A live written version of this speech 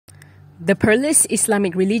The Perlis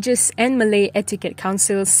Islamic Religious and Malay Etiquette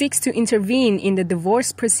Council seeks to intervene in the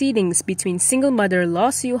divorce proceedings between single mother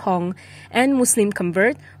Siew and Muslim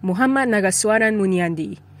convert Muhammad Nagahswaran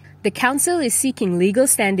Muniandy. The council is seeking legal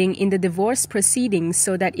standing in the divorce proceedings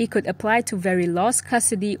so that it could apply to vary law's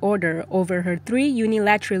custody order over her 3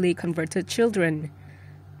 unilaterally converted children.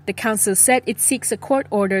 The council said it seeks a court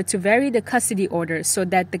order to vary the custody order so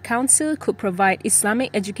that the council could provide Islamic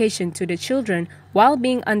education to the children while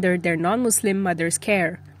being under their non-Muslim mother's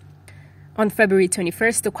care. On February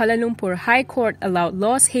 21st, the Kuala Lumpur High Court allowed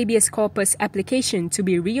Law's habeas corpus application to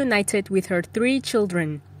be reunited with her 3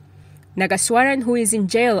 children. Nagahswaran, who is in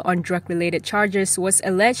jail on drug-related charges, was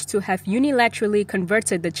alleged to have unilaterally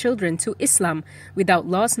converted the children to Islam without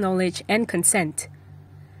Law's knowledge and consent.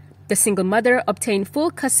 The single mother obtained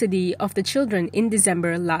full custody of the children in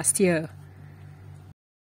December last year.